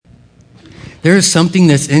There is something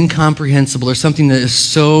that's incomprehensible or something that is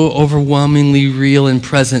so overwhelmingly real and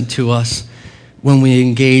present to us when we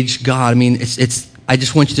engage God. I mean, I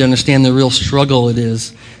just want you to understand the real struggle it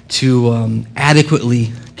is to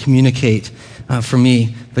adequately communicate, for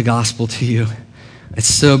me, the gospel to you. It's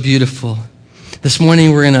so beautiful. This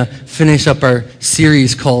morning we're going to finish up our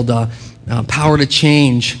series called Power to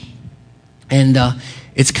Change. And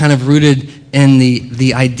it's kind of rooted in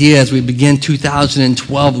the idea as we begin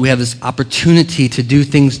 2012, we have this opportunity to do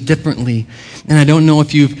things differently. And I don't know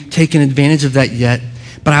if you've taken advantage of that yet,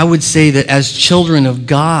 but I would say that as children of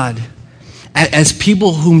God, as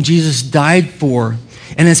people whom Jesus died for,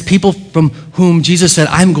 and as people from whom Jesus said,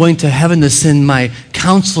 I'm going to heaven to send my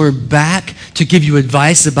counselor back to give you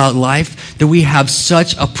advice about life, that we have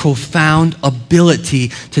such a profound ability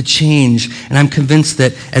to change. And I'm convinced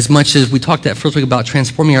that as much as we talked that first week about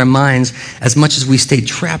transforming our minds, as much as we stay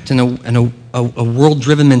trapped in a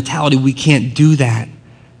world-driven mentality, we can't do that.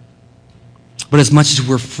 But as much as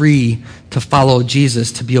we're free to follow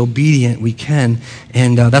Jesus, to be obedient, we can.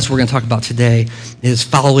 And that's what we're going to talk about today, is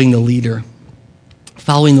following the leader.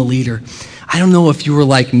 Following the leader. I don't know if you were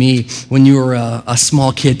like me when you were a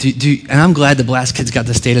small kid. And I'm glad the Blast kids got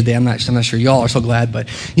this day today. I'm not sure y'all are so glad, but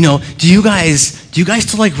do you guys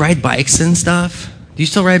still like ride bikes and stuff? Do you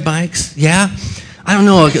still ride bikes? Yeah. I don't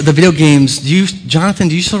know the video games. Jonathan?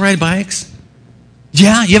 Do you still ride bikes?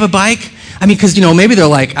 Yeah, you have a bike. I mean, because maybe they're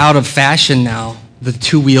like out of fashion now. The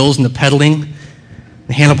two wheels and the pedaling,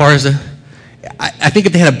 the handlebars. I think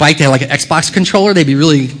if they had a bike that had like an Xbox controller, they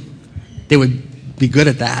would be good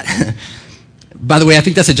at that. By the way, I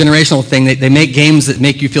think that's a generational thing. They make games that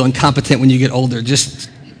make you feel incompetent when you get older.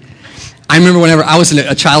 I remember whenever I was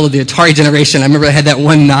a child of the Atari generation, I remember I had that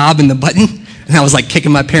one knob and the button, and I was like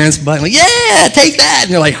kicking my parents' butt. I'm like, yeah, take that.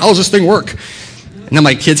 And they're like, how does this thing work? And then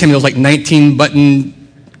my kids hand me those like 19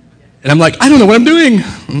 button, and I'm like, I don't know what I'm doing.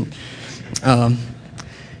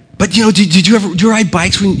 But did you ride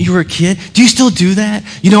bikes when you were a kid? Do you still do that?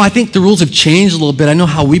 I think the rules have changed a little bit. I know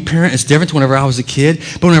how we parent is different to whenever I was a kid.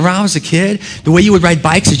 But whenever I was a kid, the way you would ride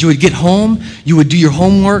bikes is you would get home, you would do your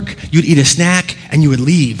homework, you'd eat a snack, and you would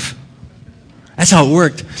leave. That's how it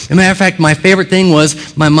worked. As a matter of fact, my favorite thing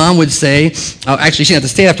was my mom would say, actually she didn't have to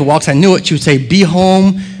stay after walks, I knew it. She would say, be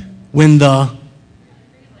home when the,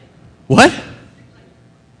 what?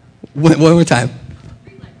 One more time.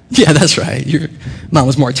 Yeah, that's right. Your mom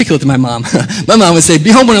was more articulate than my mom. My mom would say,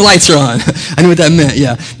 be home when the lights are on. I knew what that meant,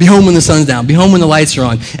 yeah. Be home when the sun's down. Be home when the lights are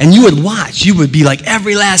on. And you would watch. You would be like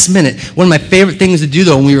every last minute. One of my favorite things to do,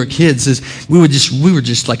 though, when we were kids is we were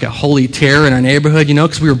just like a holy terror in our neighborhood,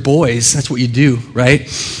 because we were boys. That's what you do, right?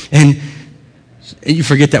 And you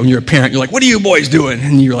forget that when you're a parent. You're like, what are you boys doing?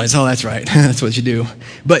 And you realize, oh, that's right. That's what you do.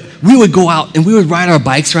 But we would go out and we would ride our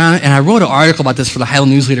bikes around. And I wrote an article about this for the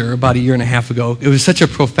Highland News Leader about a year and a half ago. It was such a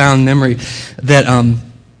profound memory that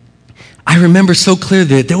I remember so clearly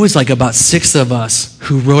that there was like about 6 of us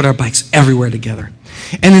who rode our bikes everywhere together.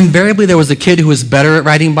 And invariably there was a kid who was better at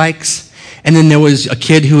riding bikes. And then there was a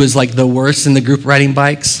kid who was like the worst in the group riding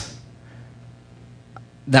bikes.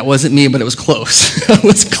 That wasn't me, but it was close. It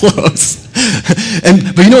was close.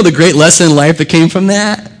 But the great lesson in life that came from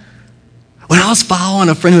that? When I was following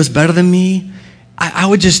a friend who was better than me, I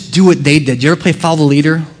would just do what they did. Did you ever play Follow the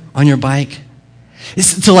Leader on your bike?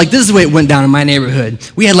 So this is the way it went down in my neighborhood.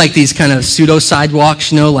 We had like these kind of pseudo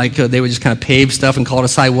sidewalks, they would just kind of pave stuff and call it a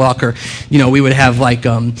sidewalk, or we would have like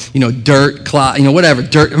dirt, whatever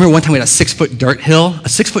dirt. I remember one time we had a 6-foot dirt hill,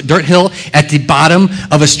 at the bottom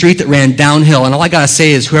of a street that ran downhill. And all I gotta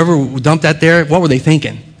say is, whoever dumped that there, what were they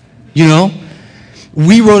thinking?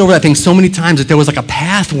 We rode over that thing so many times that there was like a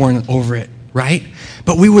path worn over it, right?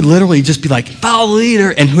 But we would literally just be like, follow the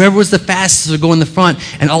leader, and whoever was the fastest would go in the front,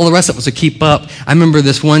 and all the rest of us would keep up. I remember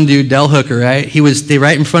this one dude, Del Hooker, right? They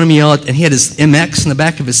right in front of me, and he had his MX in the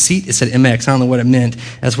back of his seat. It said MX. I don't know what it meant.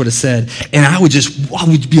 That's what it said. And I would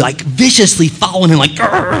be like viciously following him, like,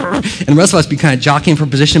 grrr, and the rest of us be kind of jockeying for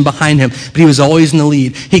position behind him, but he was always in the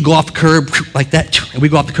lead. He'd go off the curb like that, and we'd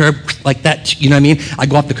go off the curb like that, you know what I mean? I'd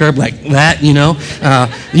go off the curb like that, you know what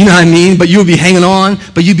I mean? But you would be hanging on,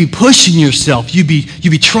 but you'd be pushing yourself. You'd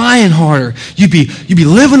be trying harder. You'd be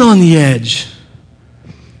living on the edge.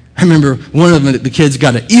 I remember one of the kids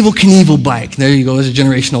got an Evel Knievel bike. There you go. There's a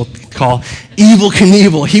generational call. Evel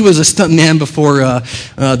Knievel. He was a stunt man before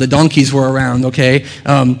the donkeys were around, okay?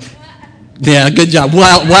 Yeah, good job.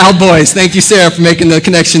 Wild boys. Thank you, Sarah, for making the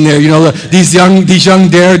connection there. These young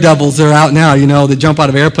daredevils are out now, that jump out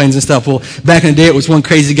of airplanes and stuff. Well, back in the day, it was one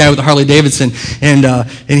crazy guy with a Harley Davidson, and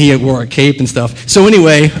he wore a cape and stuff. So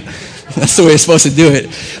anyway, that's the way it's supposed to do it.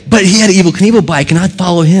 But he had an Evel Knievel bike, and I'd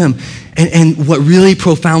follow him. And what really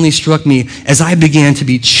profoundly struck me as I began to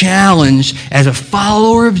be challenged as a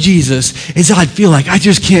follower of Jesus is I'd feel like I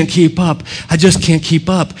just can't keep up. I just can't keep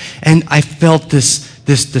up. And I felt this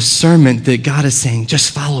discernment that God is saying,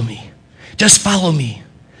 just follow me. Just follow me.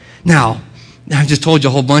 Now, I've just told you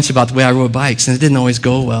a whole bunch about the way I rode bikes, and it didn't always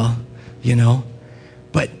go well,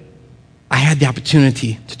 But I had the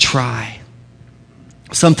opportunity to try.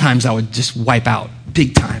 Sometimes I would just wipe out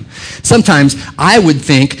big time. Sometimes I would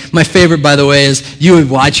think, my favorite, by the way, is you would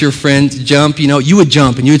watch your friends jump, you would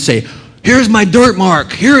jump and you would say, here's my dirt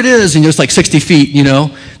mark, here it is, and it's like 60 feet,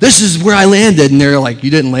 this is where I landed, and they're like, you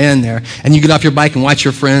didn't land there. And you get off your bike and watch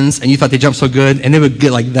your friends, and you thought they jumped so good, and they would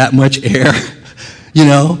get like that much air,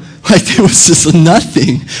 like it was just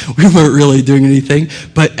nothing. We weren't really doing anything,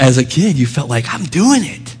 but as a kid, you felt like, I'm doing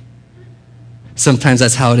it. Sometimes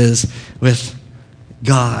that's how it is with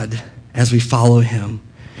God as we follow him,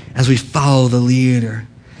 as we follow the leader.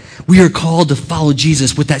 We are called to follow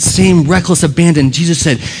Jesus with that same reckless abandon. Jesus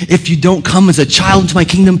said, if you don't come as a child into my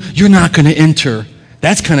kingdom, you're not going to enter.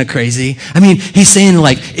 That's kind of crazy. He's saying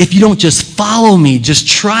if you don't just follow me, just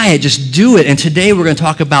try it, just do it. And today we're going to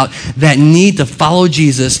talk about that need to follow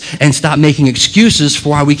Jesus and stop making excuses for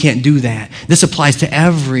why we can't do that. This applies to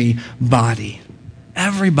everybody.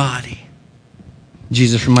 Everybody.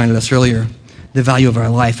 Jesus reminded us earlier the value of our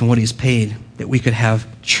life and what he's paid, that we could have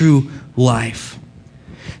true life.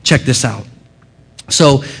 Check this out.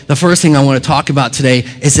 So the first thing I want to talk about today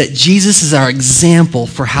is that Jesus is our example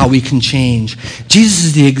for how we can change. Jesus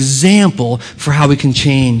is the example for how we can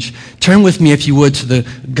change. Turn with me, if you would, to the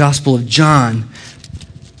Gospel of John.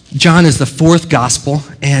 John is the fourth Gospel,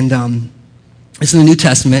 and it's in the New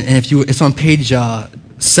Testament, and it's on page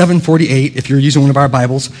 748 if you're using one of our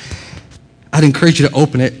Bibles. I'd encourage you to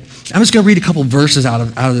open it. I'm just going to read a couple verses out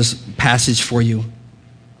of this passage for you.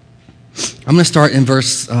 I'm going to start in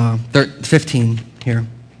verse 15 here.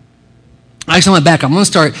 Actually, I'm going to back up. I'm going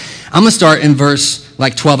to start in verse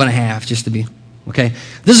 12 and a half, just to be, okay?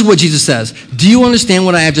 This is what Jesus says. Do you understand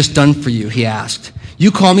what I have just done for you? He asked.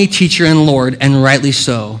 You call me teacher and Lord, and rightly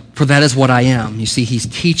so, for that is what I am. You see, he's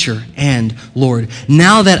teacher and Lord.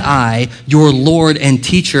 Now that I, your Lord and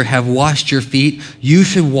teacher, have washed your feet, you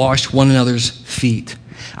should wash one another's feet.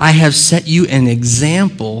 I have set you an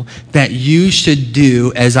example that you should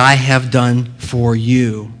do as I have done for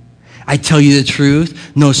you. I tell you the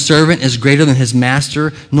truth, no servant is greater than his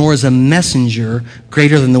master, nor is a messenger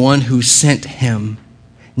greater than the one who sent him.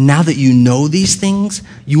 Now that you know these things,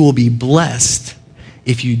 you will be blessed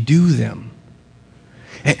if you do them.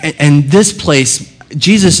 And this place,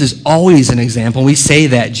 Jesus is always an example. We say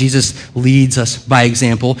that Jesus leads us by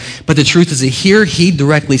example. But the truth is that here he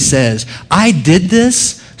directly says, I did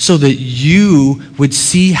this so that you would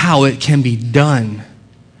see how it can be done.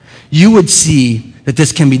 You would see that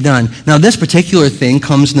this can be done. Now, this particular thing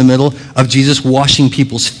comes in the middle of Jesus washing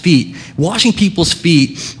people's feet. Washing people's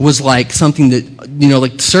feet was like something that,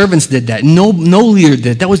 like servants did that. No leader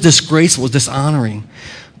did. That was disgraceful, was dishonoring.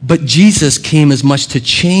 But Jesus came as much to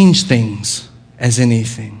change things as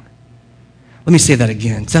anything. Let me say that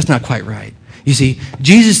again, because that's not quite right. You see,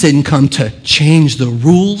 Jesus didn't come to change the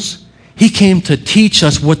rules. He came to teach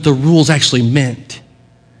us what the rules actually meant.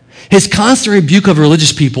 His constant rebuke of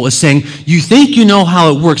religious people is saying, you think you know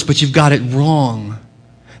how it works, but you've got it wrong.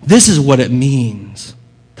 This is what it means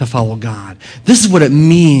to follow God. This is what it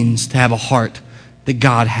means to have a heart that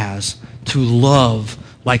God has, to love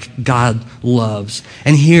like God loves.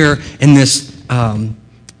 And here in this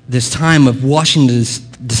time of washing the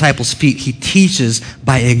disciples' feet, he teaches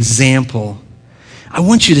by example. I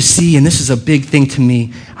want you to see, and this is a big thing to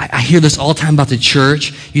me, I hear this all the time about the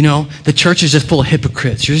church. The church is just full of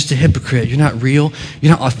hypocrites. You're just a hypocrite. You're not real.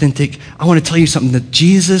 You're not authentic. I want to tell you something, that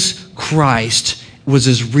Jesus Christ was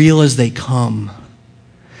as real as they come.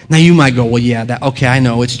 Now you might go, well, yeah, okay, I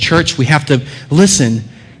know. It's church. We have to listen.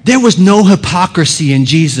 There was no hypocrisy in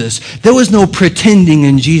Jesus. There was no pretending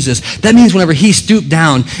in Jesus. That means whenever he stooped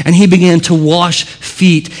down and he began to wash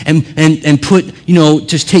feet and put,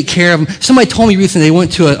 just take care of them. Somebody told me recently they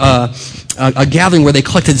went to a gathering where they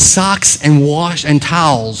collected socks and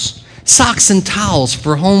towels. Socks and towels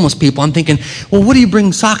for homeless people. I'm thinking, well, what do you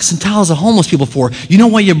bring socks and towels to homeless people for? You know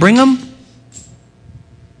why you bring them?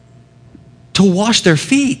 To wash their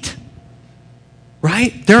feet.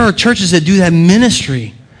 Right? There are churches that do that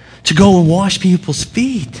ministry, to go and wash people's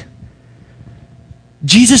feet.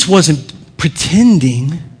 Jesus wasn't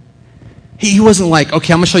pretending. He wasn't like,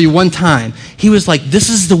 okay, I'm going to show you one time. He was like, this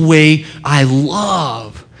is the way I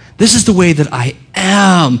love. This is the way that I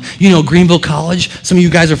am. You know, Greenville College, some of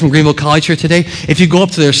you guys are from Greenville College here today. If you go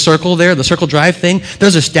up to their circle there, the Circle Drive thing,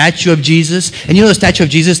 there's a statue of Jesus. And you know the statue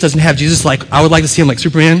of Jesus doesn't have Jesus like, I would like to see him like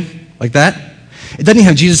Superman, like that. It doesn't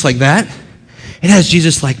have Jesus like that. It has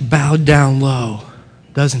Jesus like bowed down low,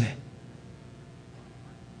 doesn't it?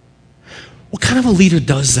 What kind of a leader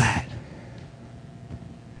does that?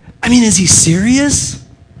 I mean, is he serious?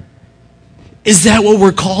 Is that what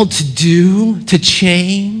we're called to do, to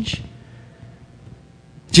change?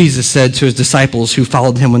 Jesus said to his disciples who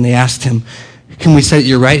followed him when they asked him, can we sit at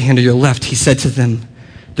your right hand or your left? He said to them,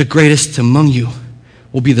 the greatest among you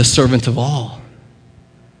will be the servant of all.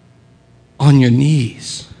 On your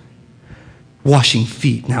knees, washing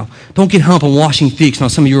feet. Now, don't get hung up on washing feet. Now,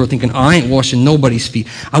 some of you are thinking, I ain't washing nobody's feet.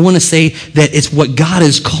 I want to say that it's what God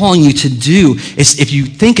is calling you to do. If you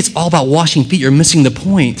think it's all about washing feet, you're missing the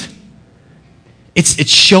point. It's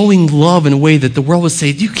showing love in a way that the world would say,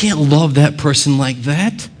 you can't love that person like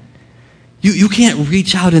that. You can't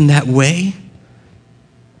reach out in that way.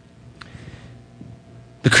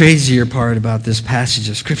 The crazier part about this passage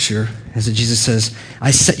of Scripture is that Jesus says,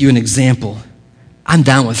 I set you an example. I'm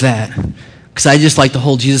down with that. Because I just like to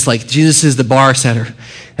hold Jesus like, Jesus is the bar setter.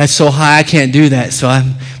 That's so high, I can't do that.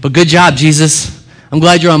 But good job, Jesus. I'm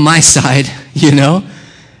glad you're on my side, you know.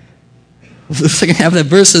 The second half of that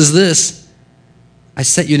verse is this. I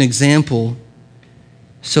set you an example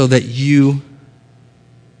so that you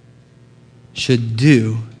should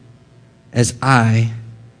do as I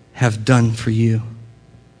have done for you.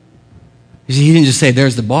 You see, he didn't just say,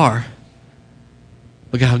 there's the bar.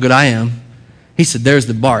 Look at how good I am. He said, there's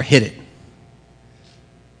the bar, hit it.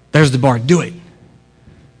 There's the bar, do it.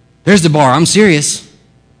 There's the bar, I'm serious.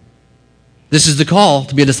 This is the call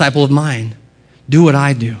to be a disciple of mine. Do what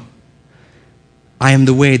I do. I am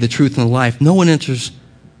the way, the truth, and the life. No one enters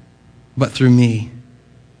but through me.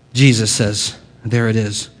 Jesus says, there it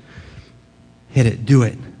is. Hit it, do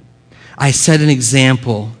it. I set an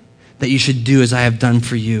example that you should do as I have done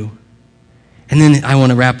for you. And then I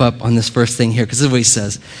want to wrap up on this first thing here, because this is what he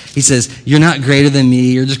says. He says, you're not greater than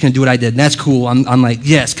me. You're just going to do what I did. And that's cool. I'm like,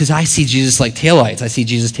 yes, because I see Jesus like taillights. I see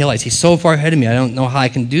Jesus taillights. He's so far ahead of me. I don't know how I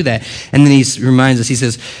can do that. And then he reminds us, he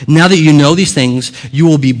says, now that you know these things, you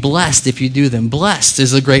will be blessed if you do them. Blessed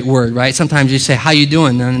is a great word, right? Sometimes you say, how you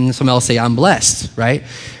doing? And someone else say, I'm blessed, right?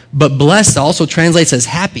 But blessed also translates as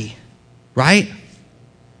happy, right?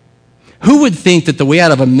 Who would think that the way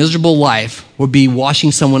out of a miserable life would be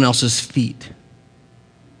washing someone else's feet?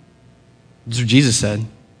 That's what Jesus said.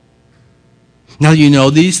 Now that you know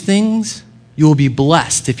these things, you will be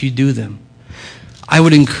blessed if you do them. I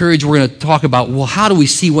would encourage, we're going to talk about, well, how do we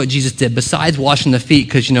see what Jesus did besides washing the feet?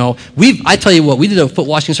 Because, you know, I tell you what, we did a foot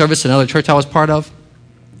washing service at another church I was part of,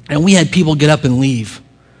 and we had people get up and leave.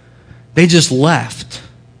 They just left,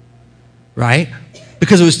 right?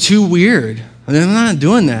 Because it was too weird. I mean, I'm not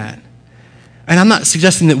doing that. And I'm not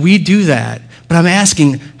suggesting that we do that. But I'm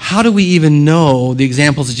asking, how do we even know the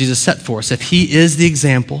examples that Jesus set for us? If he is the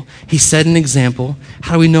example, he set an example,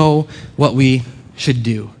 how do we know what we should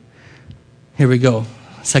do? Here we go.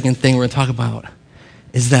 Second thing we're going to talk about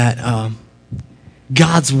is that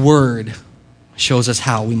God's word shows us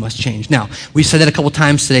how we must change. Now, we've said that a couple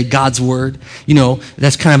times today, God's word. You know,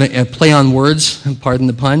 that's kind of a play on words, pardon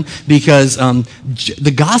the pun, because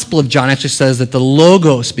the Gospel of John actually says that the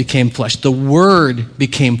Logos became flesh. The word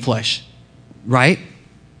became flesh. Right?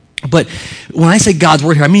 But when I say God's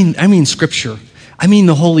word here, I mean Scripture. I mean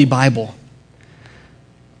the Holy Bible.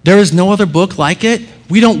 There is no other book like it.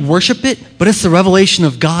 We don't worship it, but it's the revelation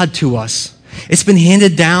of God to us. It's been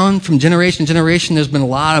handed down from generation to generation. There's been a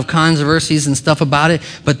lot of controversies and stuff about it,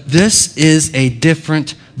 but this is a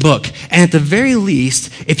different book. And at the very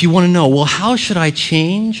least, if you want to know, well, how should I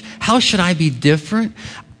change? How should I be different?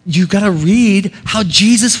 You've got to read how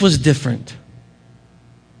Jesus was different.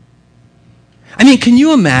 I mean, can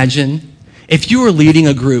you imagine if you were leading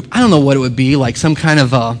a group? I don't know what it would be, like some kind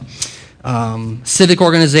of a civic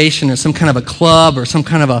organization or some kind of a club or some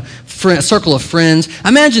kind of a circle of friends.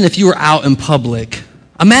 Imagine if you were out in public.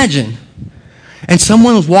 Imagine. And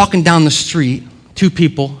someone was walking down the street, two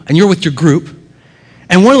people, and you're with your group,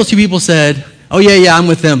 and one of those two people said, oh, yeah, I'm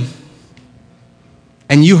with them.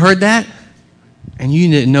 And you heard that, and you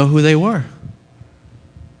didn't know who they were.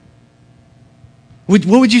 What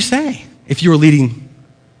would you say? If you were leading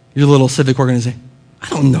your little civic organization, I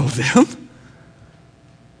don't know them.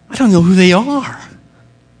 I don't know who they are.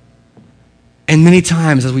 And many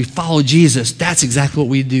times as we follow Jesus, that's exactly what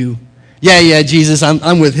we do. Yeah, Jesus,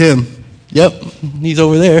 I'm with him. Yep, he's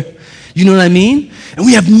over there. You know what I mean? And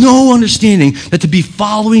we have no understanding that to be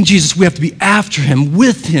following Jesus, we have to be after him,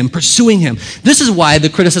 with him, pursuing him. This is why the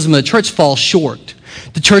criticism of the church falls short.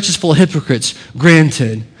 The church is full of hypocrites,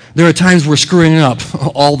 granted. There are times we're screwing up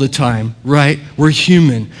all the time, right? We're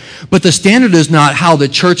human. But the standard is not how the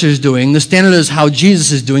church is doing. The standard is how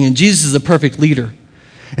Jesus is doing, and Jesus is a perfect leader.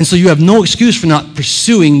 And so you have no excuse for not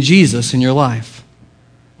pursuing Jesus in your life.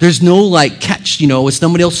 There's no catch, it's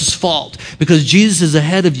somebody else's fault, because Jesus is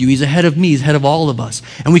ahead of you. He's ahead of me. He's ahead of all of us.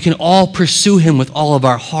 And we can all pursue him with all of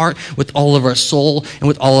our heart, with all of our soul, and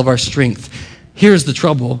with all of our strength. Here's the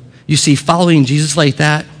trouble. You see, following Jesus like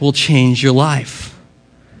that will change your life.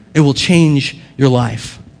 It will change your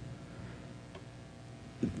life.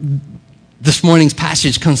 This morning's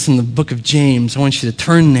passage comes from the book of James. I want you to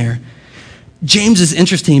turn there. James is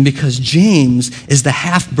interesting because James is the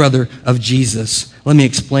half-brother of Jesus. Let me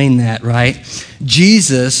explain that, right?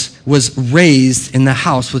 Jesus was raised in the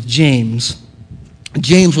house with James.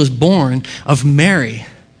 James was born of Mary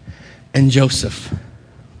and Joseph.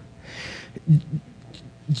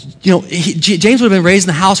 James would have been raised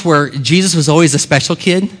in the house where Jesus was always a special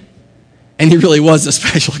kid, and he really was a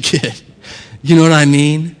special kid. You know what I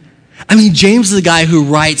mean? James is the guy who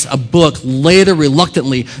writes a book later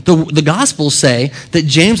reluctantly. The Gospels say that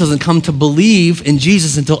James doesn't come to believe in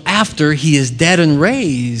Jesus until after he is dead and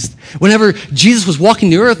raised. Whenever Jesus was walking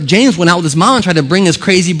the earth, James went out with his mom and tried to bring his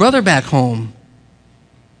crazy brother back home.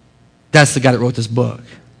 That's the guy that wrote this book.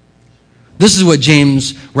 This is what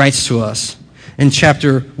James writes to us in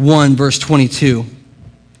chapter 1, verse 22.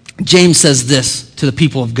 James says this to the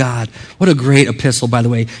people of God. What a great epistle, by the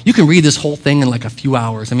way. You can read this whole thing in a few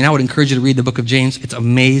hours. I would encourage you to read the book of James. It's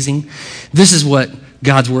amazing. This is what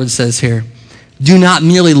God's word says here. Do not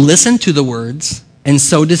merely listen to the words and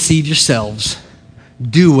so deceive yourselves.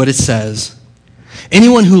 Do what it says.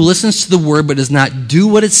 Anyone who listens to the word but does not do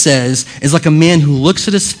what it says is like a man who looks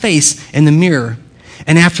at his face in the mirror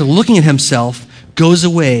and after looking at himself goes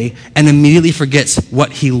away and immediately forgets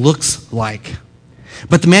what he looks like.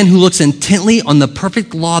 But the man who looks intently on the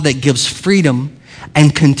perfect law that gives freedom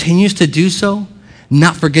and continues to do so,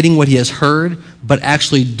 not forgetting what he has heard, but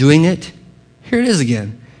actually doing it, here it is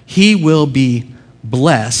again. He will be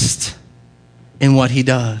blessed in what he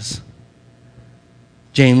does.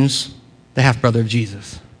 James, the half-brother of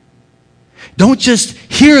Jesus. Don't just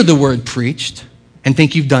hear the word preached and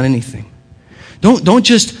think you've done anything. Don't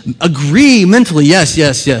just agree mentally, yes,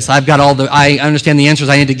 I understand the answers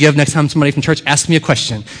I need to give next time somebody from church asks me a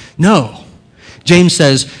question. No. James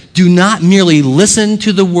says, do not merely listen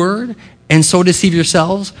to the word and so deceive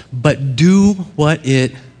yourselves, but do what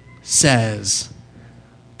it says.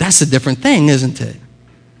 That's a different thing, isn't it?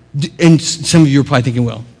 And some of you are probably thinking,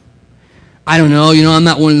 well, I don't know, I'm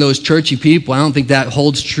not one of those churchy people. I don't think that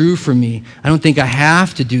holds true for me. I don't think I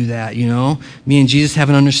have to do that, Me and Jesus have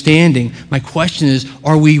an understanding. My question is,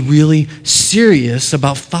 are we really serious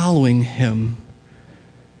about following him?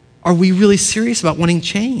 Are we really serious about wanting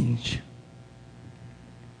change?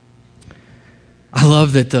 I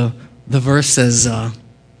love that the verse says,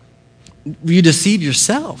 you deceive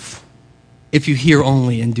yourself if you hear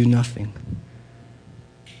only and do nothing.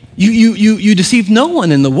 You deceive no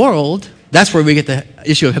one in the world. That's where we get the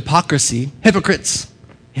issue of hypocrisy. Hypocrites.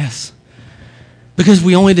 Yes. Because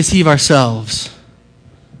we only deceive ourselves.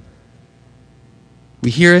 We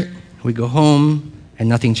hear it, we go home, and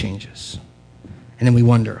nothing changes. And then we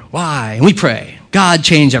wonder, why? And we pray, God,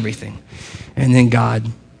 change everything. And then God,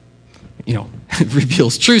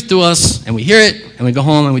 reveals truth to us, and we hear it, and we go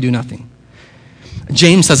home, and we do nothing.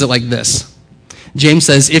 James says it like this. James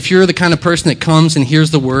says, if you're the kind of person that comes and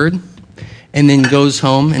hears the word, and then goes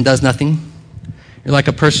home and does nothing, you're like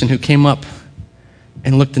a person who came up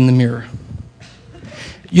and looked in the mirror.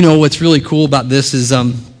 What's really cool about this is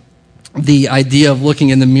the idea of looking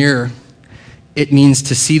in the mirror. It means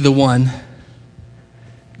to see the one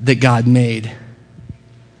that God made.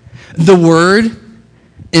 The word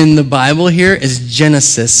in the Bible here is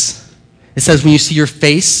Genesis. It says when you see your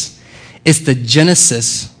face, it's the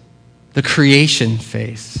Genesis, the creation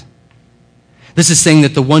face. This is saying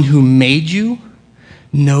that the one who made you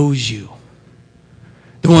knows you.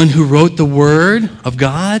 The one who wrote the word of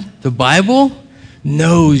God, the Bible,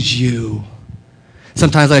 knows you.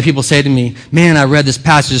 Sometimes I have people say to me, man, I read this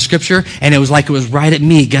passage of scripture and it was like it was right at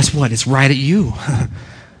me. Guess what? It's right at you.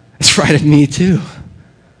 It's right at me too.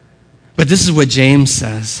 But this is what James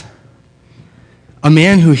says. A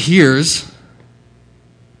man who hears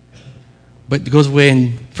but goes away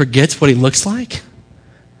and forgets what he looks like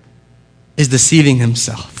is deceiving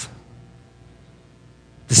himself.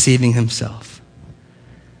 Deceiving himself.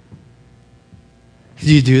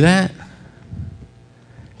 Do you do that?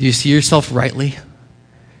 Do you see yourself rightly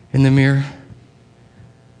in the mirror?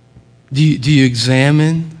 Do you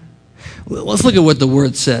examine? Let's look at what the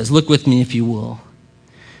word says. Look with me, if you will.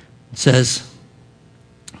 It says,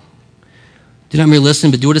 do not merely listen,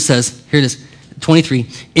 but do what it says. Here it is, 23.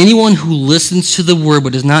 Anyone who listens to the word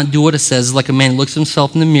but does not do what it says is like a man who looks at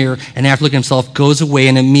himself in the mirror and after looking at himself goes away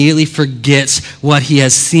and immediately forgets what he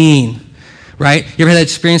has seen. Right? You ever had that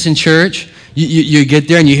experience in church? You get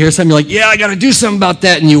there and you hear something, you're like, yeah, I got to do something about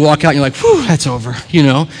that. And you walk out and you're like, whew, that's over.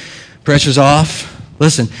 Pressure's off.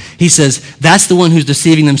 Listen, he says, that's the one who's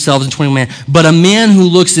deceiving themselves in 21 man. But a man who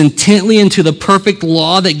looks intently into the perfect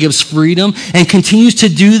law that gives freedom and continues to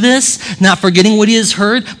do this, not forgetting what he has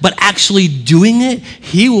heard, but actually doing it,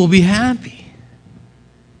 he will be happy.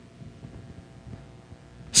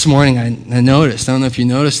 This morning I noticed, I don't know if you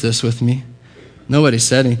noticed this with me. Nobody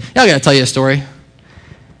said anything. Yeah, I got to tell you a story.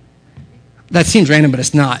 That seems random, but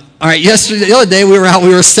it's not. All right, the other day we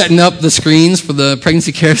were setting up the screens for the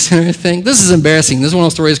pregnancy care center thing. This is embarrassing. This is one of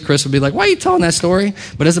those stories Chris would be like, why are you telling that story?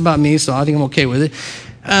 But it's about me, so I think I'm okay with it.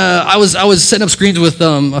 I was setting up screens with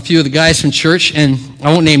a few of the guys from church, and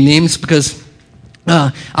I won't name names because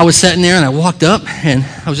I was sitting there and I walked up and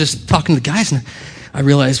I was just talking to the guys and I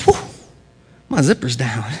realized, whew, my zipper's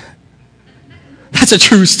down. That's a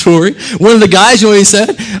true story. One of the guys, you know what he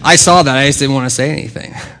said? I saw that. I just didn't want to say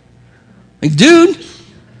anything. Like, dude,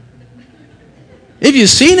 if you've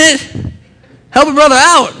seen it, help a brother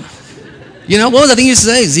out. What was I think you used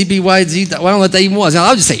to say? ZBYZ. Well, I don't know what that even was.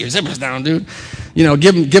 I'll just say your zipper's down, dude.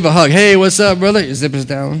 Give a hug. Hey, what's up, brother? Your zipper's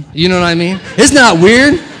down. You know what I mean? It's not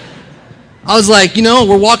weird. I was like,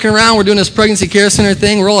 we're walking around, we're doing this pregnancy care center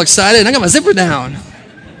thing, we're all excited, and I got my zipper down.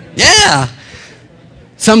 Yeah.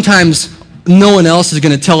 Sometimes no one else is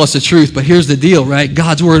going to tell us the truth, but here's the deal, right?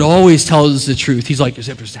 God's word always tells us the truth. He's like, your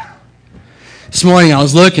zipper's down. This morning I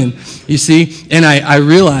was looking, you see, and I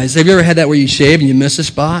realized, have you ever had that where you shave and you miss a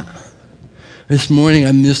spot? This morning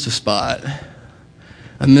I missed a spot.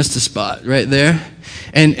 I missed a spot right there.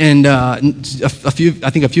 And I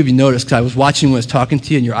think a few of you noticed because I was watching when I was talking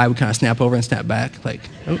to you and your eye would kind of snap over and snap back. Like,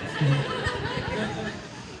 oh.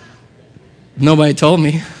 Nobody told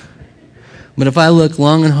me. But if I look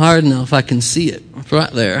long and hard enough, I can see it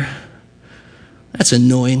right there. That's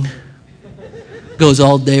annoying. Goes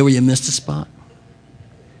all day where you missed a spot.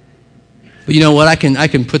 But you know what? I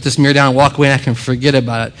can put this mirror down and walk away and I can forget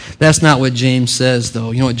about it. That's not what James says, though.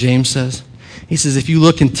 You know what James says? He says, if you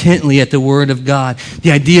look intently at the Word of God,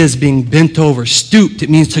 the idea is being bent over, stooped. It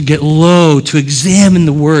means to get low, to examine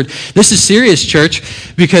the Word. This is serious,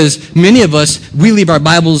 church, because many of us, we leave our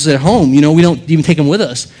Bibles at home. We don't even take them with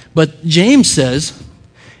us. But James says,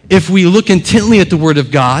 if we look intently at the Word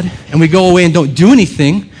of God and we go away and don't do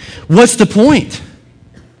anything, what's the point?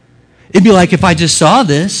 It'd be like if I just saw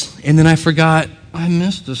this and then I forgot I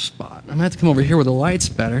missed a spot. I'm going to have to come over here where the light's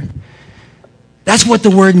better. That's what the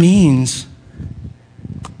word means.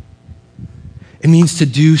 It means to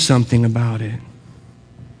do something about it.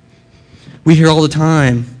 We hear all the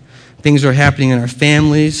time things are happening in our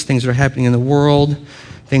families, things are happening in the world,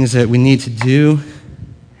 things that we need to do,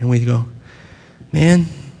 and we go, man,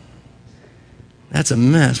 that's a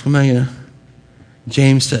mess. What am I going to...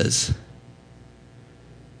 James says,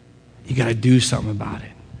 you got to do something about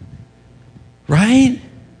it. Right?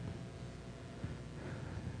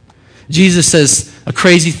 Jesus says a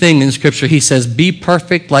crazy thing in Scripture. He says, be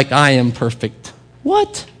perfect like I am perfect.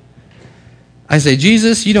 What? I say,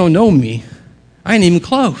 Jesus, you don't know me. I ain't even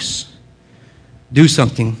close. Do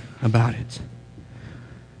something about it.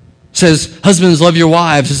 Says, husbands, love your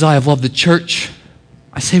wives as I have loved the church.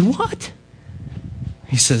 I say, what?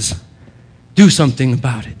 He says, do something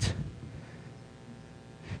about it.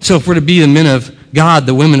 So if we're to be the men of God,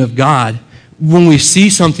 the women of God, when we see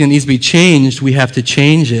something that needs to be changed, we have to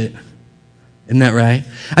change it. Isn't that right?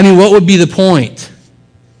 I mean, what would be the point?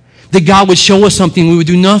 That God would show us something, we would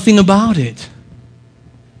do nothing about it.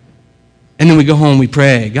 And then we go home and we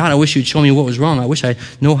pray, God, I wish you'd show me what was wrong. I wish I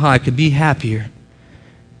know how I could be happier.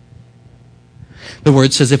 The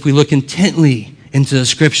word says if we look intently into the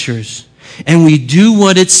Scriptures and we do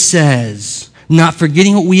what it says, not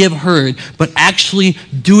forgetting what we have heard, but actually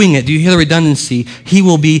doing it. Do you hear the redundancy? He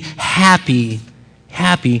will be happy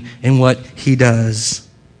in what he does.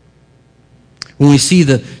 When we see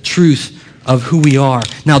the truth of who we are.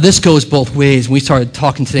 Now, this goes both ways. We started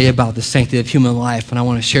talking today about the sanctity of human life, and I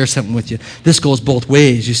want to share something with you. This goes both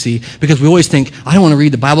ways, you see, because we always think, I don't want to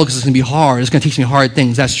read the Bible because it's going to be hard. It's going to teach me hard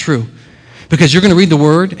things. That's true. Because you're going to read the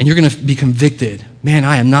Word, and you're going to be convicted. Man,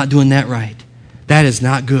 I am not doing that right. That is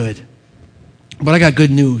not good. But I got good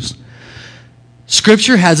news.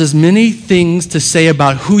 Scripture has as many things to say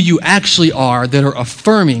about who you actually are that are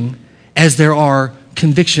affirming as there are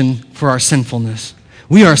conviction for our sinfulness.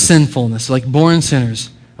 We are sinfulness, like born sinners,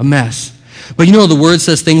 a mess. But you know, the word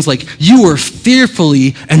says things like, you were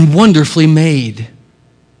fearfully and wonderfully made.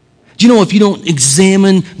 Do you know if you don't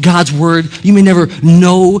examine God's word, you may never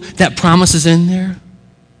know that promise is in there?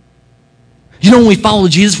 You know, when we follow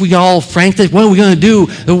Jesus, we get all frank, what are we going to do?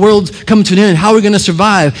 The world's coming to an end. How are we going to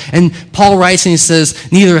survive? And Paul writes and he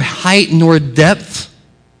says, neither height nor depth,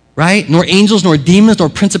 right? Nor angels, nor demons, nor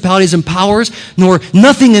principalities and powers, nor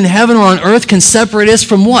nothing in heaven or on earth can separate us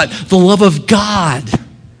from what? The love of God.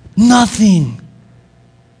 Nothing.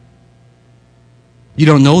 You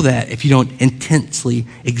don't know that if you don't intensely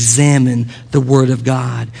examine the Word of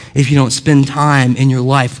God, if you don't spend time in your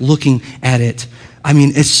life looking at it. I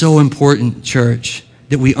mean, it's so important, church,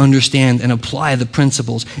 that we understand and apply the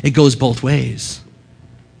principles. It goes both ways.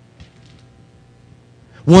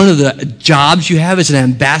 One of the jobs you have as an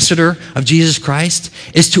ambassador of Jesus Christ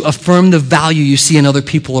is to affirm the value you see in other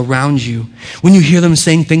people around you. When you hear them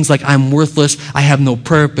saying things like, I'm worthless, I have no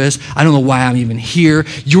purpose, I don't know why I'm even here,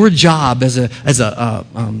 your job as a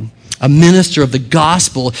minister of the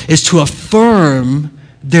gospel is to affirm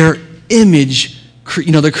their image,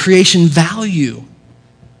 their creation value.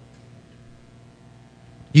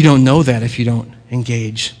 You don't know that if you don't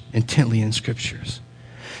engage intently in scriptures.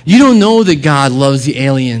 You don't know that God loves the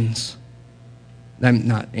aliens,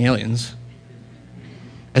 not aliens,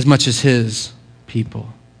 as much as his people.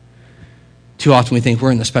 Too often we think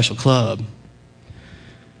we're in the special club,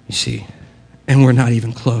 you see, and we're not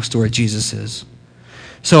even close to where Jesus is.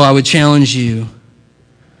 So I would challenge you,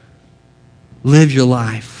 live your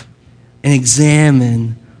life and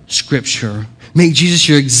examine Scripture. Make Jesus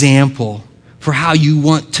your example for how you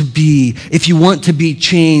want to be. If you want to be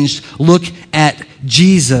changed, look at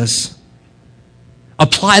Jesus.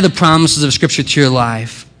 Apply the promises of Scripture to your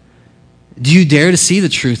life. Do you dare to see the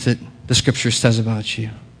truth that the Scripture says about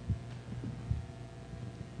you?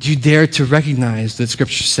 Do you dare to recognize that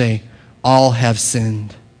Scripture say, all have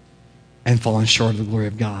sinned and fallen short of the glory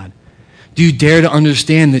of God? Do you dare to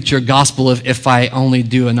understand that your gospel of if I only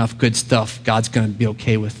do enough good stuff, God's going to be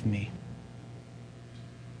okay with me?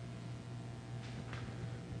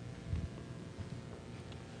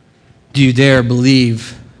 Do you dare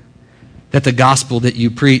believe that the gospel that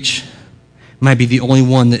you preach might be the only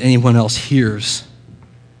one that anyone else hears?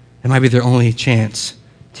 It might be their only chance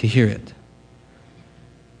to hear it.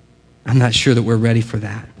 I'm not sure that we're ready for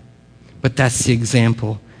that, but that's the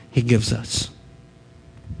example he gives us.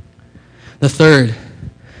 The third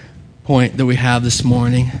point that we have this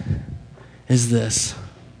morning is this.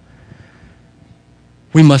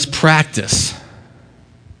 We must practice.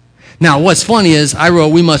 Now, what's funny is I wrote,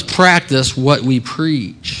 we must practice what we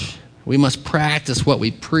preach. We must practice what we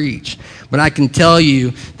preach. But I can tell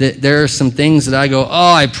you that there are some things that I go,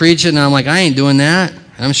 I preach it, and I'm like, I ain't doing that.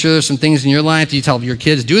 And I'm sure there's some things in your life that you tell your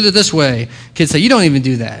kids, do it this way. Kids say, you don't even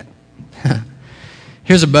do that.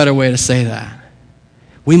 Here's a better way to say that.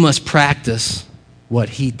 We must practice what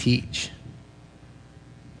he teach.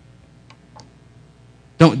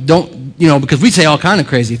 Don't, because we say all kind of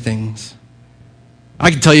crazy things. I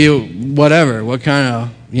can tell you whatever, what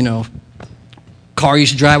kind of, car you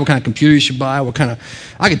should drive, what kind of computer you should buy,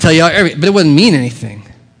 I can tell you everything, but it wouldn't mean anything.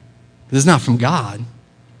 It's not from God.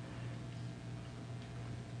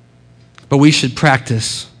 But we should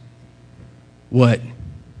practice what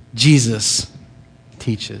Jesus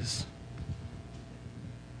teaches.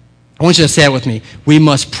 I want you to say it with me. We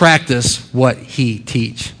must practice what he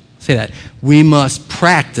teach. Say that. We must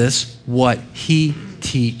practice what he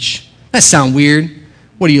teach. That sound weird.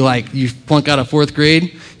 What do you like? You flunk out of 4th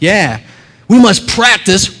grade? Yeah. We must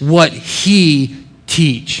practice what he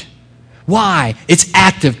teach. Why? It's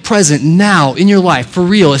active, present, now, in your life, for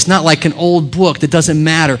real. It's not like an old book that doesn't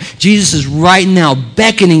matter. Jesus is right now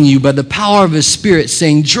beckoning you by the power of his Spirit,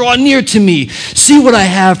 saying, draw near to me. See what I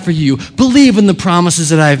have for you. Believe in the promises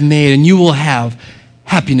that I've made, and you will have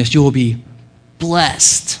happiness. You will be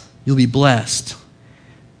blessed. You'll be blessed.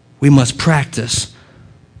 We must practice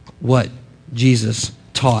what Jesus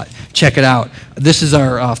taught. Check it out. This is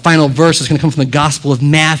our final verse. It's going to come from the Gospel of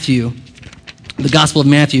Matthew. The Gospel of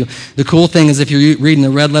Matthew. The cool thing is if you're reading the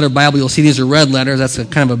red letter Bible, you'll see these are red letters. That's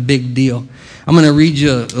kind of a big deal. I'm going to read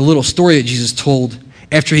you a little story that Jesus told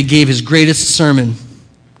after he gave his greatest sermon.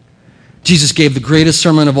 Jesus gave the greatest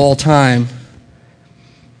sermon of all time,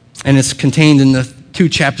 and it's contained in the 2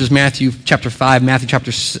 chapters, Matthew chapter 5, Matthew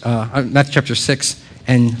chapter 6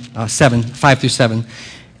 and 7, 5 through 7.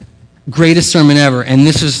 Greatest sermon ever, and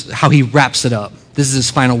this is how he wraps it up. This is his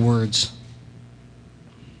final words.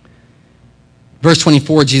 Verse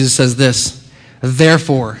 24, Jesus says this,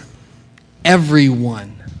 therefore,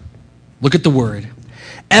 everyone, look at the word,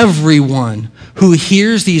 everyone who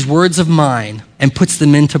hears these words of mine and puts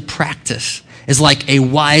them into practice is like a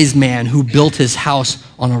wise man who built his house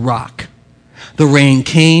on a rock. The rain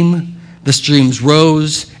came, the streams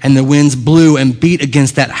rose, and the winds blew and beat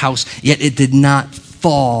against that house, yet it did not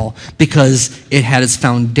fall because it had its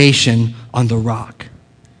foundation on the rock.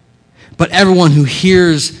 But everyone who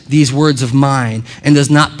hears these words of mine and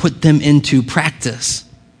does not put them into practice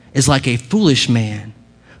is like a foolish man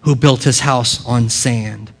who built his house on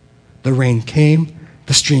sand. The rain came,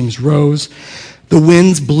 the streams rose, the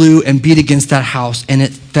winds blew and beat against that house, and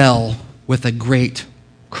it fell with a great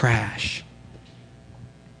crash.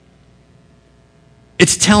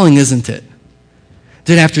 It's telling, isn't it,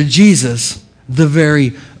 that after Jesus, the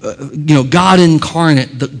very, God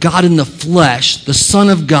incarnate, the God in the flesh, the Son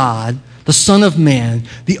of God, the Son of Man,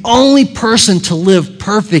 the only person to live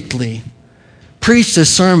perfectly, preached a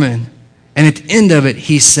sermon, and at the end of it,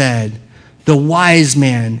 he said, the wise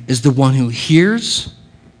man is the one who hears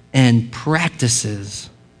and practices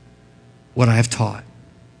what I have taught.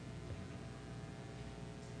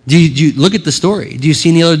 Do you look at the story? Do you see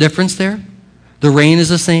any other difference there? The rain is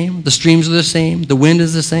the same. The streams are the same. The wind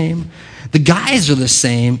is the same. The guys are the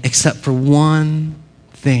same except for one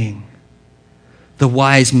thing. The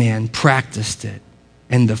wise man practiced it,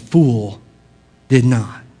 and the fool did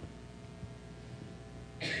not.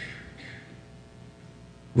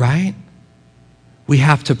 Right? We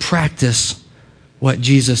have to practice what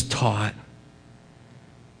Jesus taught.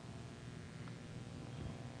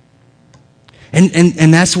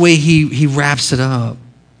 And that's the way he wraps it up.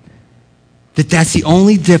 That's the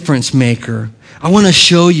only difference maker. I want to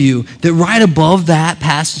show you that right above that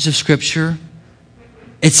passage of Scripture,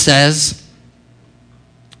 it says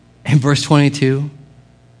in verse 22,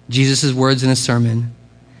 Jesus' words in his sermon,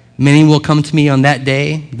 many will come to me on that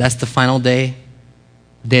day, that's the final day,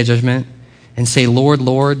 day of judgment, and say, Lord,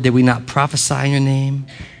 Lord, did we not prophesy in your name?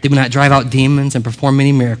 Did we not drive out demons and perform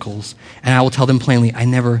many miracles? And I will tell them plainly, I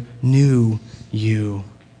never knew you.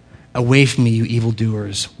 Away from me, you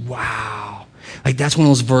evildoers. Wow. Like that's one of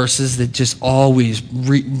those verses that just always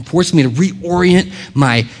forces me to reorient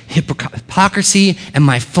my hypocrisy and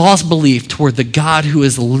my false belief toward the God who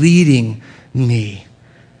is leading me.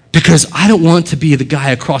 Because I don't want to be the guy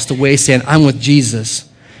across the way saying, I'm with Jesus.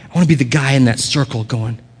 I want to be the guy in that circle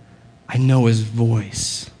going, I know his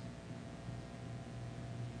voice.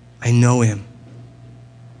 I know him.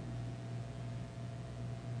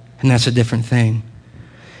 And that's a different thing.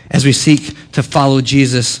 As we seek to follow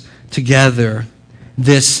Jesus together,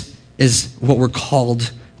 this is what we're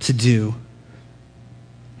called to do.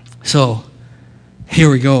 So, here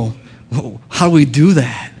we go. How do we do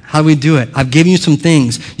that? How do we do it? I've given you some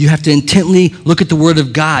things. You have to intently look at the Word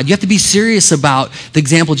of God. You have to be serious about the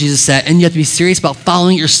example Jesus set, and you have to be serious about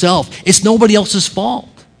following it yourself. It's nobody else's fault.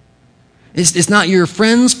 It's not your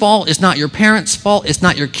friend's fault. It's not your parents' fault. It's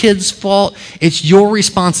not your kids' fault. It's your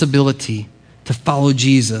responsibility to follow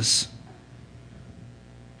Jesus.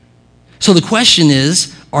 So the question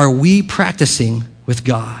is, are we practicing with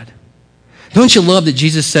God? Don't you love that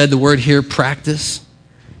Jesus said the word here, practice?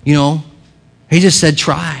 You know, he just said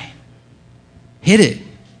try. Hit it.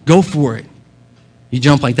 Go for it. You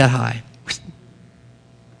jump like that high.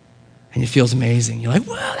 And it feels amazing. You're like,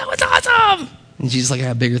 wow, that was awesome. And Jesus is like, I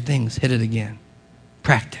have bigger things. Hit it again.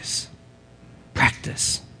 Practice.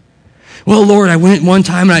 Practice. Well, Lord, I went one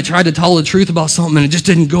time and I tried to tell the truth about something and it just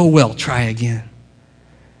didn't go well. Try again.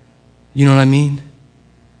 You know what I mean?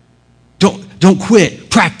 Don't quit.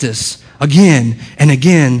 Practice again and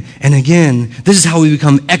again and again. This is how we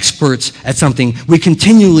become experts at something. We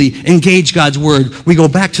continually engage God's word. We go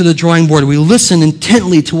back to the drawing board. We listen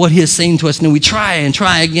intently to what he is saying to us, and then we try and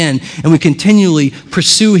try again, and we continually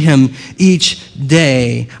pursue him each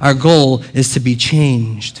day. Our goal is to be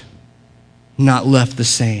changed, not left the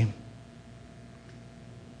same.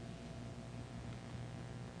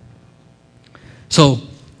 So,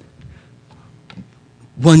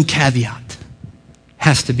 one caveat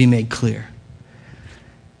has to be made clear.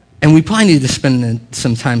 And we probably need to spend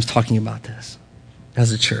some time talking about this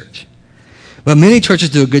as a church. But many churches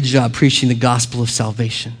do a good job preaching the gospel of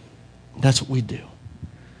salvation. That's what we do.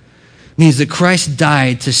 It means that Christ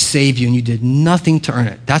died to save you and you did nothing to earn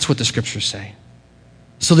it. That's what the scriptures say.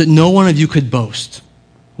 So that no one of you could boast.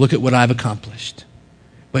 Look at what I've accomplished.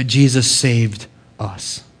 But Jesus saved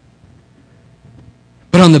us.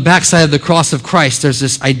 But on the backside of the cross of Christ, there's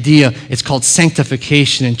this idea, it's called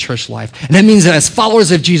sanctification in church life. And that means that as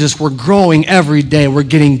followers of Jesus, we're growing every day. We're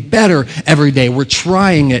getting better every day. We're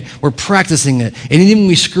trying it. We're practicing it. And even when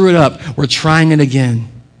we screw it up, we're trying it again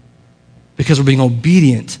because we're being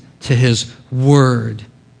obedient to his word.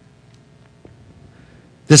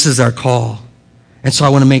 This is our call. And so I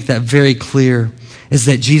want to make that very clear, is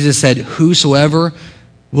that Jesus said, whosoever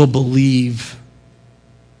will believe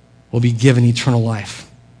will be given eternal life.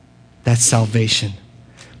 That's salvation.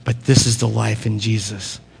 But this is the life in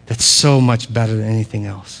Jesus that's so much better than anything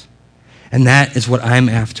else. And that is what I'm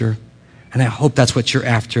after. And I hope that's what you're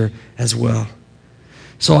after as well.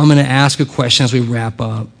 So I'm going to ask a question as we wrap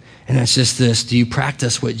up. And that's just this. Do you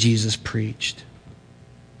practice what Jesus preached?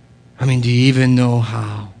 I mean, do you even know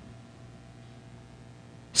how?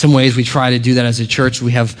 Some ways we try to do that as a church.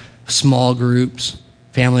 We have small groups,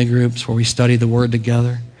 family groups, where we study the word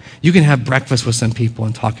together. You can have breakfast with some people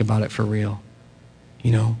and talk about it for real.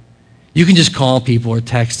 You know, you can just call people or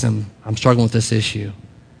text them, I'm struggling with this issue.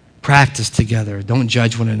 Practice together. Don't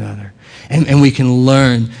judge one another. And we can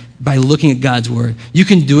learn by looking at God's word. You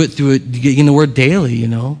can do it through getting the word daily, you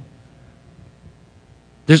know.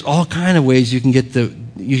 There's all kind of ways you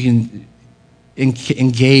can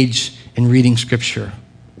engage in reading Scripture.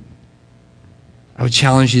 I would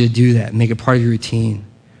challenge you to do that and make it part of your routine.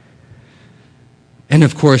 And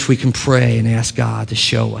of course, we can pray and ask God to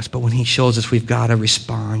show us. But when he shows us, we've got to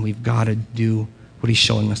respond. We've got to do what he's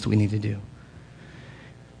showing us that we need to do.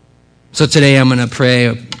 So today I'm going to pray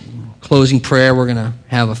a closing prayer. We're going to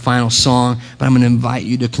have a final song. But I'm going to invite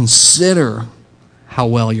you to consider how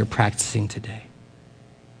well you're practicing today.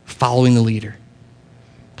 Following the leader.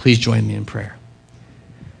 Please join me in prayer.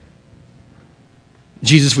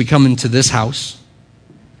 Jesus, we come into this house.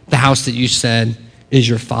 The house that you said is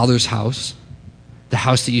your Father's house. The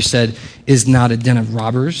house that you said is not a den of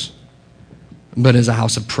robbers, but is a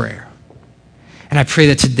house of prayer. And I pray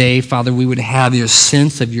that today, Father, we would have your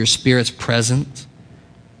sense of your Spirit's presence.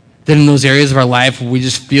 That in those areas of our life where we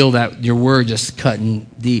just feel that your word just cutting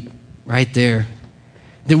deep right there,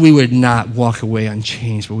 that we would not walk away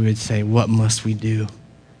unchanged, but we would say, what must we do?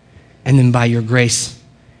 And then by your grace,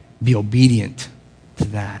 be obedient to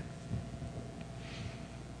that.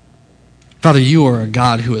 Father, you are a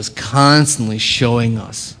God who is constantly showing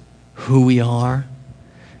us who we are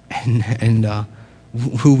and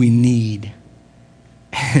who we need.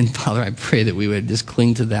 And Father, I pray that we would just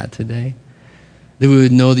cling to that today, that we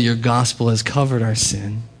would know that your gospel has covered our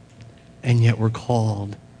sin, and yet we're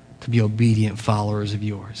called to be obedient followers of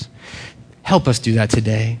yours. Help us do that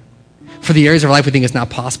today. For the areas of our life we think it's not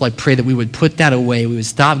possible, I pray that we would put that away. We would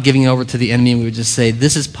stop giving over to the enemy, and we would just say,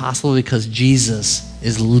 this is possible because Jesus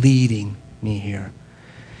is leading me here.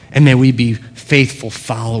 And may we be faithful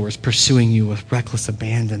followers pursuing you with reckless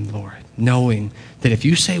abandon, Lord, knowing that if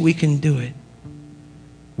you say we can do it,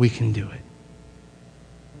 we can do it.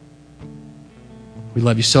 We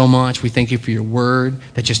love you so much. We thank you for your word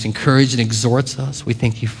that just encourages and exhorts us. We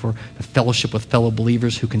thank you for the fellowship with fellow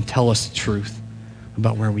believers who can tell us the truth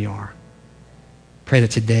about where we are. Pray that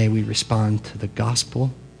today we respond to the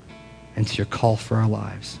gospel and to your call for our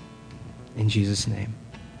lives. In Jesus' name,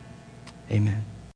 amen.